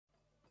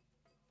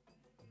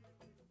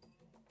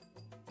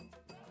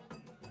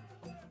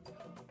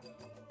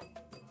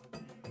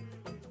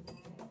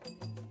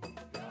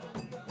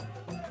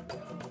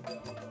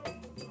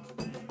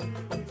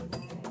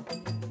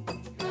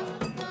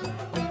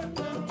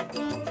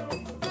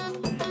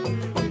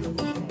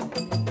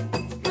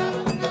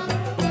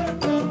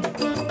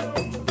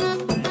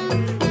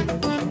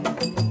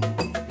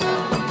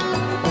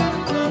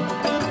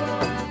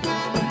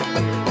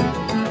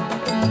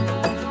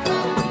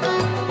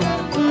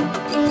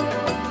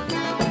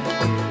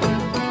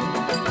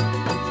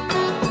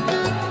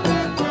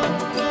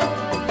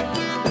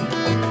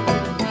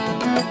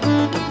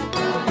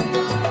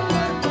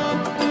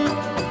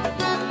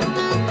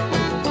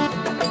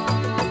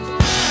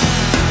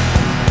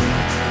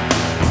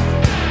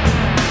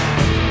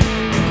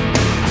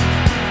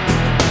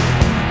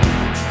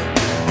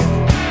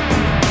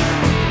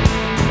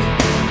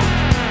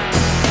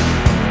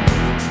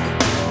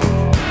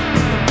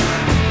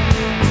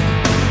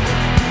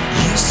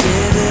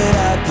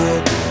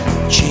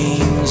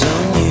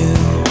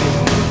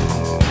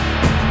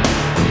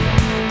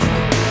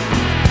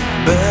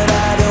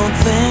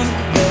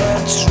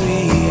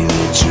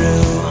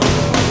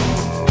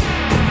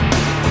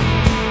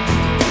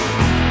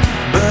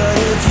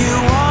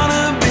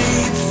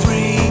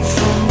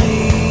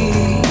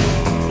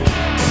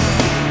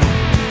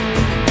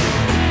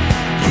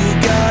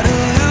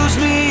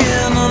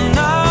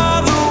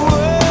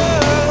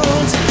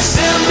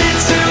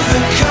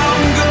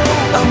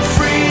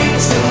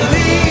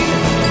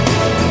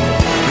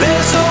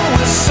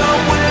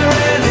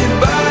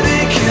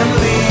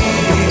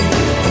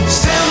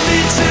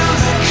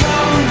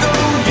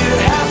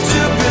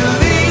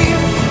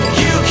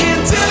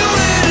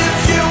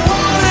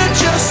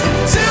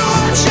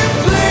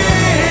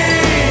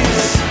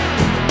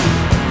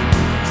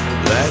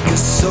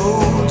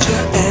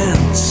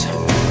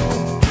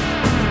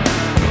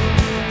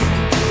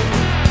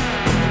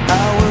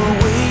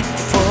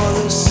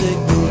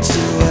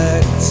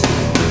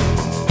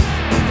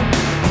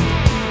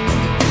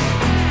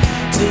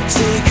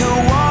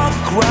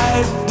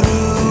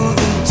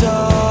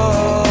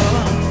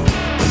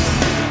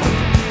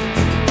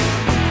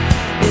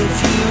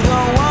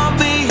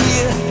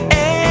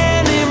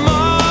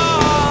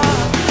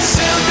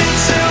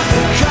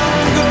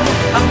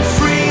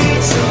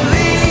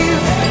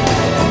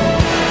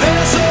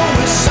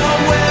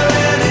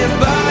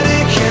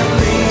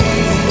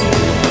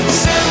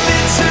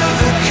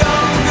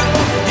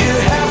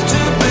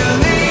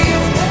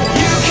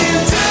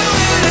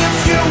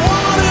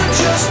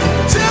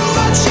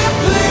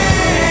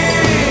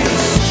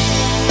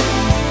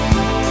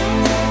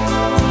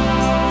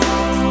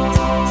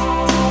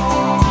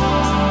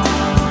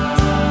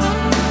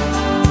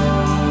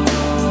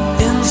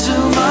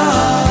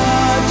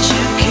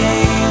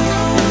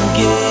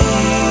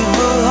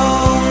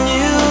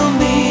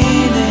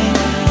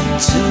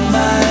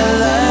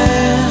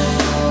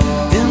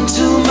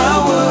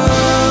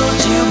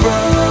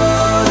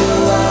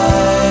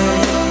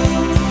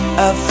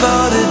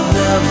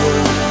never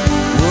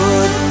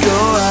would go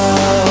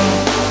out.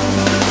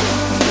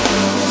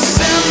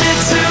 Send me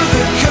to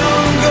the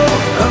Congo,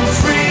 I'm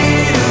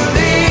free to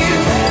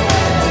leave.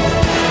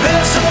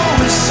 There's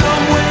always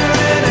somewhere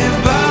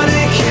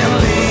anybody can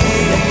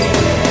leave.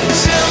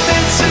 Send me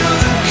to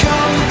the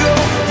Congo,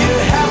 you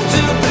have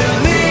to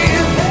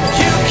believe.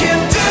 You can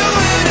do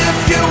it if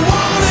you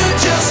wanna,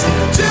 just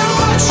do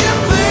what you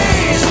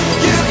please.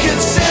 You can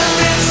send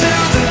me to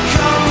the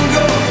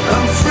Congo,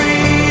 I'm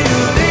free to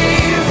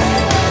leave.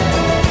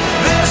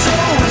 There's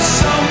always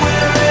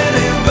somewhere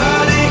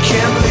anybody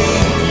can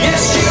leave.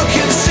 Yes, you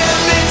can send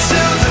me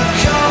to the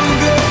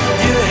Congo,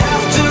 you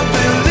have to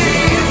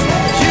believe.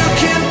 You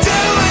can do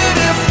it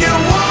if you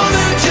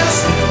wanna,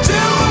 just do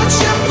what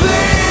you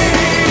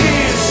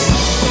please.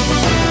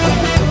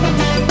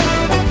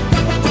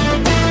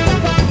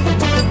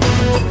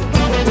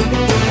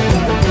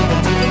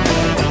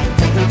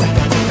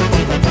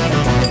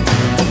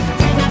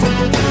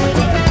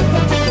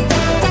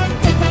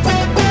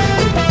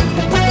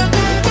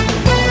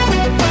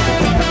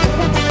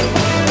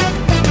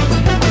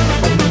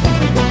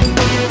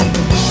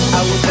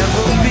 I would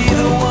never be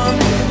the one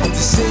to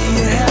say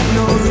you had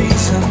no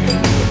reason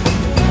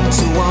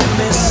to want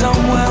me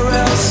somewhere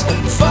else.